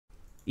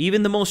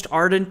Even the most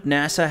ardent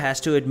NASA has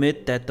to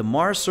admit that the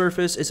Mars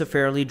surface is a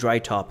fairly dry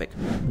topic.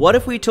 What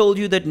if we told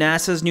you that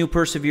NASA's new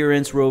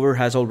Perseverance rover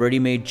has already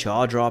made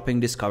jaw-dropping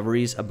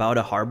discoveries about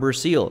a harbor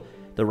seal,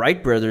 the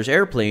Wright brothers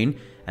airplane,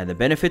 and the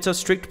benefits of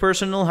strict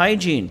personal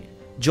hygiene?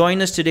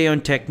 Join us today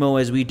on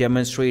Techmo as we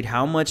demonstrate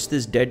how much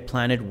this dead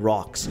planet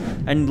rocks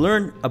and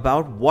learn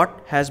about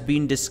what has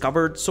been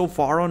discovered so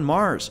far on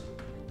Mars.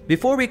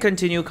 Before we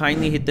continue,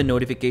 kindly hit the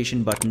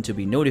notification button to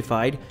be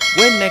notified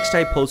when next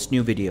I post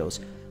new videos.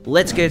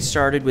 Let's get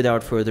started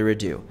without further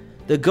ado.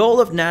 The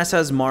goal of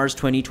NASA's Mars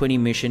 2020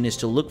 mission is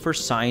to look for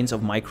signs of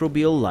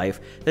microbial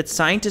life that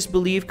scientists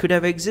believe could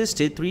have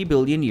existed 3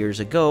 billion years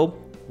ago,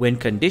 when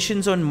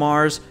conditions on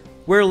Mars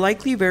were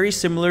likely very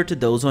similar to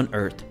those on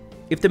Earth.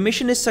 If the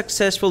mission is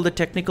successful, the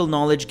technical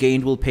knowledge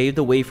gained will pave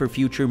the way for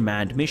future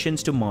manned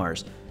missions to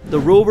Mars. The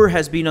rover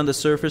has been on the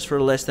surface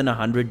for less than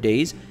 100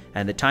 days,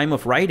 and at the time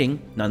of writing,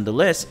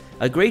 nonetheless,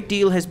 a great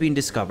deal has been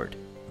discovered.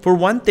 For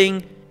one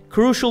thing,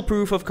 crucial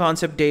proof of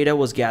concept data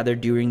was gathered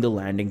during the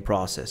landing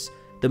process.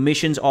 The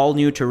mission's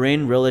all-new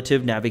terrain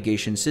relative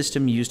navigation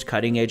system used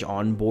cutting-edge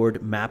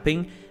onboard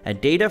mapping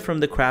and data from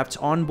the craft's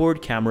onboard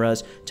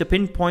cameras to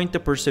pinpoint the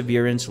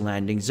Perseverance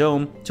landing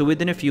zone to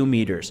within a few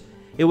meters.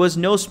 It was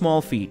no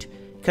small feat,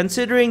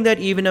 considering that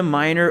even a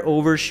minor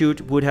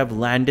overshoot would have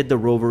landed the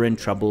rover in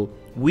trouble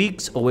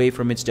weeks away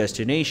from its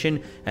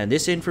destination, and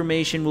this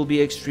information will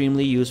be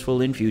extremely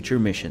useful in future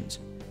missions.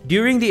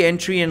 During the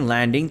entry and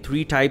landing,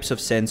 3 types of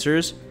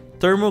sensors,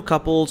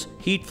 thermocouples,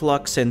 heat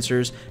flux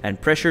sensors, and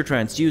pressure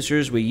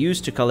transducers were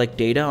used to collect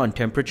data on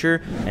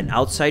temperature and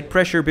outside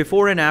pressure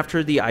before and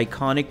after the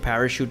iconic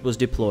parachute was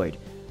deployed.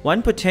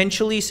 One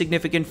potentially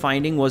significant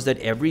finding was that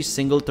every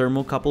single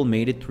thermocouple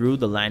made it through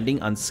the landing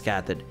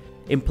unscathed,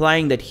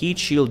 implying that heat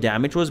shield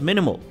damage was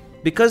minimal.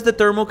 Because the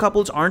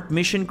thermocouples aren't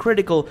mission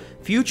critical,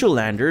 future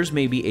landers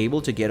may be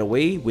able to get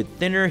away with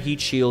thinner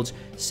heat shields,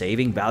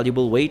 saving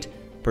valuable weight.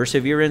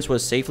 Perseverance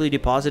was safely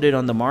deposited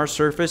on the Mars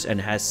surface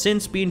and has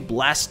since been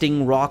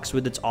blasting rocks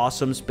with its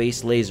awesome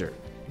space laser,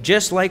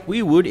 just like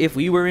we would if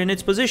we were in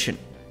its position.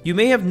 You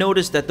may have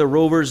noticed that the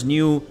rover's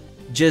new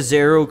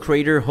Jezero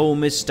crater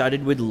home is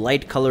studded with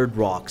light-colored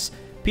rocks,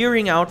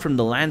 peering out from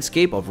the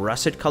landscape of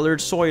russet-colored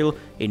soil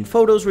in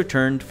photos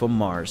returned from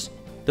Mars.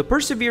 The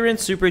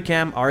Perseverance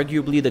SuperCam,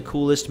 arguably the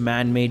coolest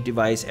man-made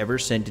device ever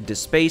sent into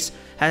space,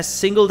 has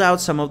singled out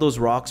some of those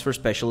rocks for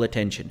special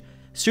attention.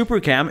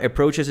 SuperCam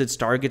approaches its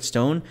target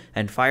stone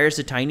and fires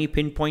a tiny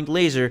pinpoint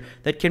laser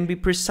that can be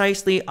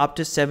precisely up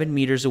to 7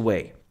 meters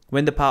away.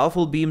 When the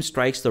powerful beam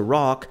strikes the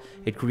rock,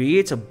 it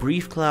creates a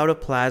brief cloud of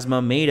plasma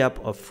made up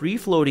of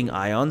free-floating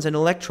ions and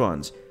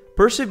electrons.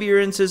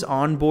 Perseverance's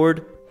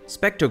onboard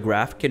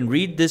spectrograph can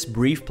read this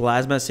brief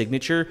plasma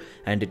signature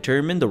and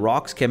determine the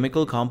rock's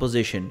chemical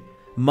composition.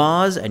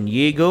 Maz and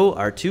Yago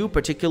are 2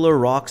 particular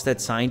rocks that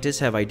scientists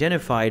have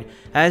identified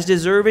as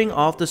deserving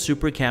of the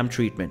SuperCam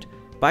treatment.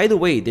 By the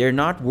way, they're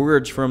not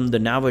words from the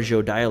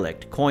Navajo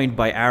dialect, coined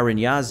by Aaron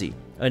Yazzie,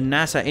 a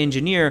NASA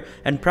engineer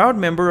and proud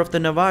member of the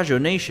Navajo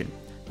Nation.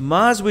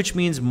 Maz, which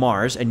means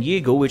Mars, and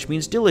Yago, which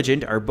means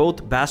diligent, are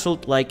both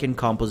basalt-like in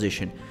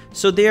composition,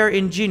 so they are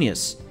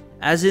ingenious,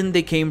 as in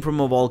they came from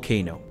a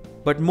volcano.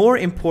 But more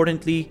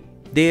importantly,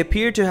 they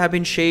appear to have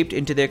been shaped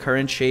into their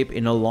current shape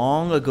in a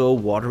long ago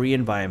watery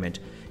environment.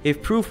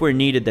 If proof were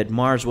needed that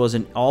Mars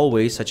wasn't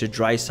always such a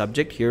dry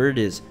subject, here it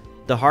is.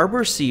 The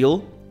harbor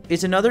seal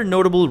is another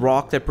notable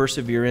rock that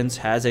Perseverance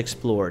has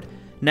explored.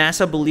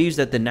 NASA believes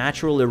that the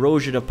natural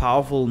erosion of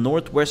powerful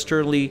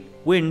northwesterly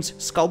winds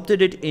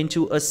sculpted it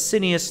into a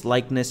sinuous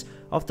likeness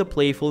of the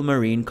playful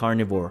marine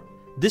carnivore.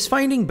 This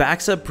finding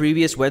backs up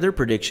previous weather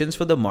predictions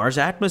for the Mars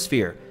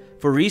atmosphere.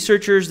 For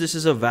researchers, this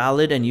is a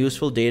valid and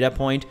useful data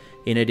point.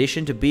 In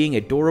addition to being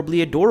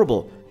adorably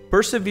adorable,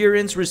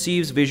 Perseverance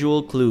receives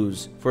visual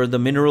clues for the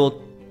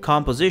mineral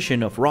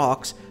composition of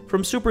rocks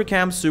from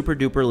SuperCam's Super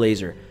Duper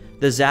laser.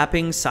 The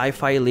zapping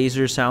sci-fi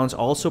laser sounds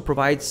also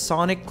provide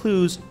sonic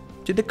clues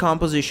to the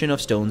composition of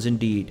stones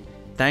indeed.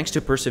 Thanks to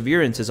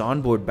Perseverance's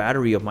onboard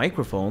battery of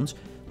microphones,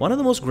 one of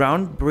the most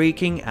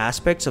groundbreaking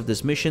aspects of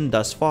this mission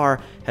thus far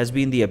has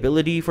been the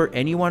ability for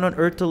anyone on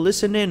Earth to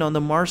listen in on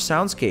the Mars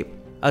soundscape.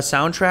 A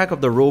soundtrack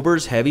of the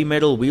rover's heavy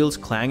metal wheels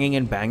clanging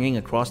and banging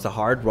across the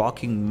hard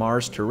rocking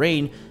Mars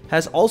terrain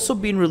has also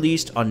been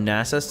released on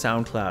NASA's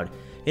SoundCloud.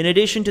 In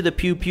addition to the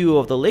pew-pew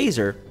of the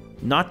laser,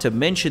 not to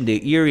mention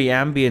the eerie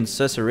ambient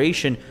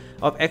susurration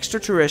of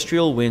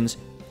extraterrestrial winds,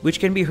 which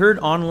can be heard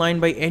online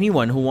by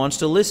anyone who wants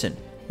to listen.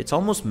 It's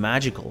almost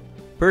magical.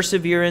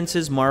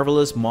 Perseverance's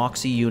marvelous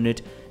MOXIE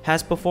unit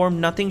has performed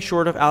nothing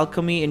short of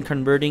alchemy in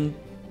converting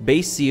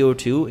base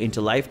CO2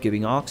 into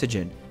life-giving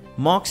oxygen.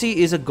 MOXIE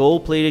is a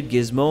gold-plated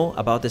gizmo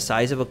about the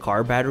size of a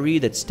car battery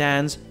that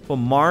stands for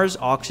Mars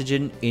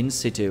Oxygen In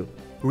Situ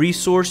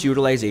Resource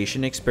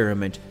Utilization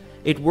Experiment.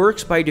 It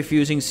works by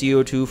diffusing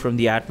CO2 from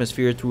the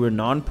atmosphere through a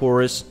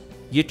non-porous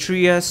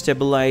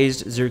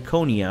yttria-stabilized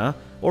zirconia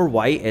or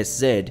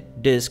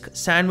YSZ disc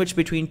sandwiched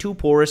between 2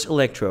 porous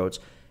electrodes.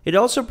 It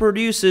also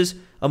produces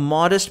a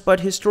modest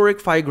but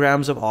historic 5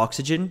 grams of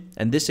oxygen,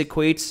 and this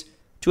equates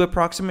to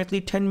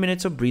approximately 10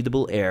 minutes of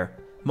breathable air.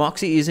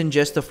 MOXIE isn't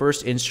just the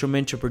first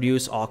instrument to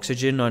produce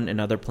oxygen on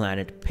another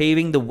planet,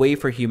 paving the way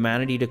for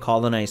humanity to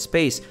colonize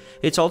space.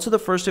 It's also the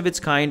first of its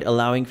kind,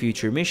 allowing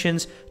future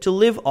missions to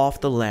live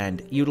off the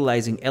land,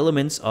 utilizing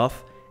elements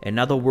of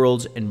another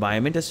world's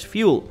environment as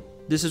fuel.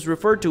 This is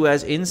referred to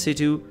as in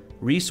situ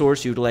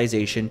resource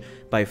utilization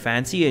by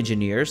fancy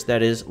engineers.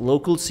 That is,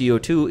 local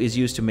CO2 is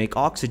used to make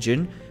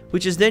oxygen,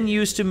 which is then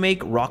used to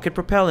make rocket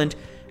propellant,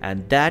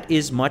 and that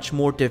is much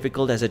more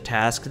difficult as a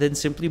task than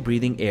simply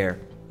breathing air.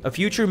 A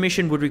future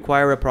mission would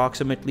require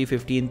approximately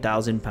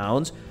 15,000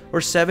 pounds or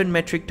 7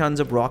 metric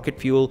tons of rocket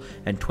fuel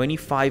and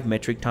 25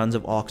 metric tons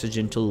of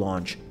oxygen to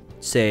launch,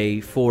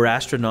 say, 4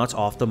 astronauts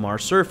off the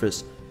Mars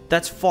surface.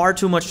 That's far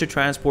too much to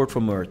transport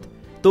from Earth.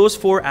 Those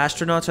 4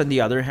 astronauts, on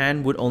the other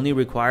hand, would only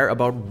require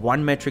about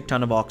 1 metric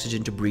ton of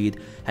oxygen to breathe,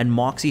 and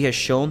MOXIE has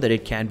shown that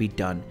it can be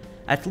done,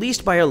 at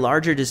least by a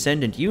larger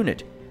descendant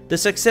unit. The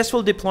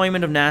successful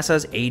deployment of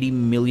NASA's $80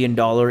 million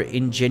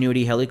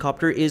Ingenuity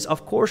helicopter is,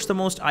 of course, the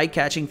most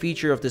eye-catching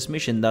feature of this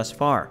mission thus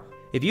far.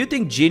 If you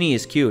think Ginny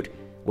is cute,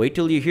 wait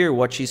till you hear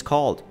what she's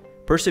called.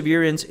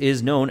 Perseverance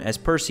is known as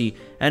Percy,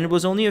 and it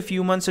was only a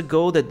few months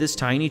ago that this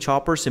tiny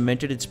chopper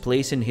cemented its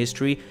place in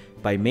history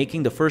by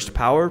making the first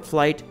powered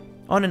flight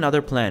on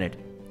another planet.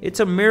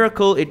 It's a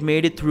miracle it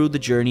made it through the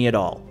journey at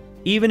all.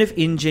 Even if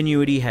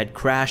Ingenuity had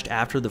crashed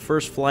after the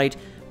first flight,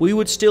 we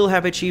would still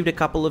have achieved a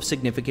couple of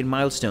significant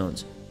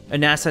milestones. A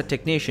NASA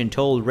technician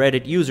told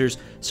Reddit users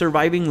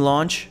surviving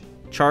launch,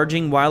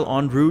 charging while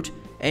en route,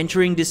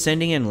 entering,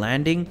 descending and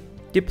landing,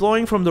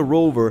 deploying from the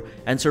rover,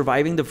 and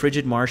surviving the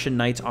frigid Martian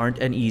nights aren't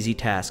an easy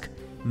task.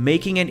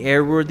 Making an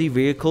airworthy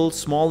vehicle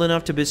small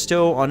enough to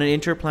bestow on an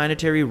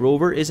interplanetary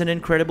rover is an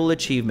incredible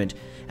achievement,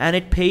 and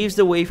it paves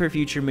the way for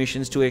future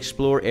missions to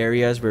explore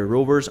areas where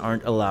rovers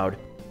aren't allowed.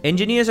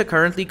 Engineers are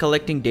currently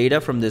collecting data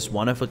from this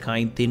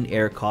one-of-a-kind thin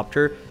air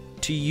copter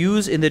to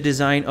use in the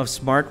design of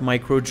smart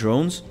micro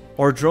drones,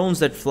 or drones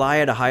that fly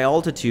at a high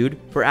altitude,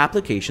 for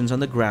applications on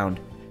the ground.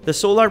 The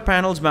solar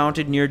panels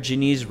mounted near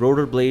Ginny's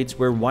rotor blades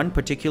were one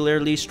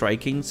particularly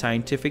striking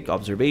scientific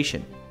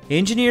observation.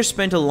 Engineers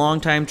spent a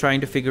long time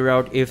trying to figure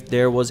out if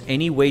there was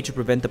any way to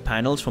prevent the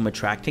panels from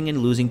attracting and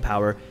losing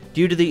power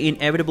due to the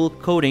inevitable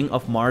coating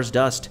of Mars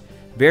dust.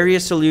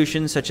 Various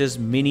solutions such as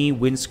mini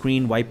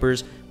windscreen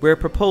wipers were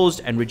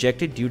proposed and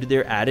rejected due to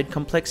their added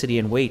complexity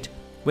and weight.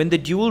 When the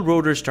dual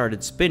rotors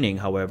started spinning,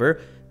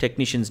 however,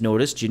 technicians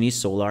noticed Ginny's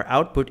solar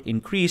output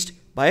increased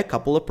by a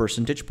couple of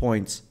percentage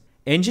points.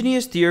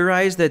 Engineers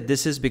theorized that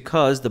this is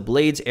because the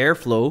blade's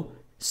airflow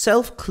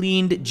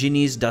self-cleaned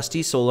Ginny's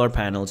dusty solar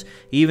panels.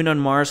 Even on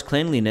Mars,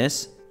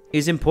 cleanliness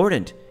is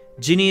important.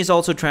 Ginny is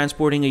also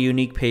transporting a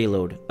unique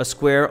payload, a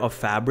square of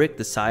fabric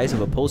the size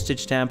of a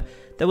postage stamp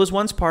that was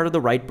once part of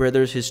the Wright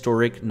brothers'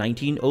 historic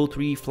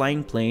 1903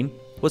 flying plane,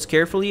 was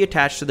carefully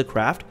attached to the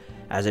craft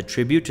as a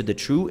tribute to the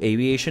true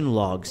aviation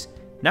logs.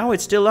 Now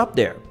it's still up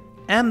there.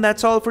 And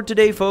that's all for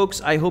today,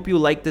 folks. I hope you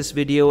liked this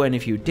video, and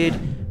if you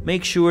did,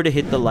 make sure to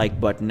hit the like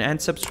button and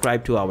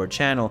subscribe to our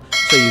channel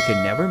so you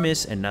can never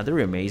miss another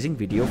amazing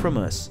video from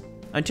us.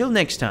 Until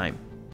next time.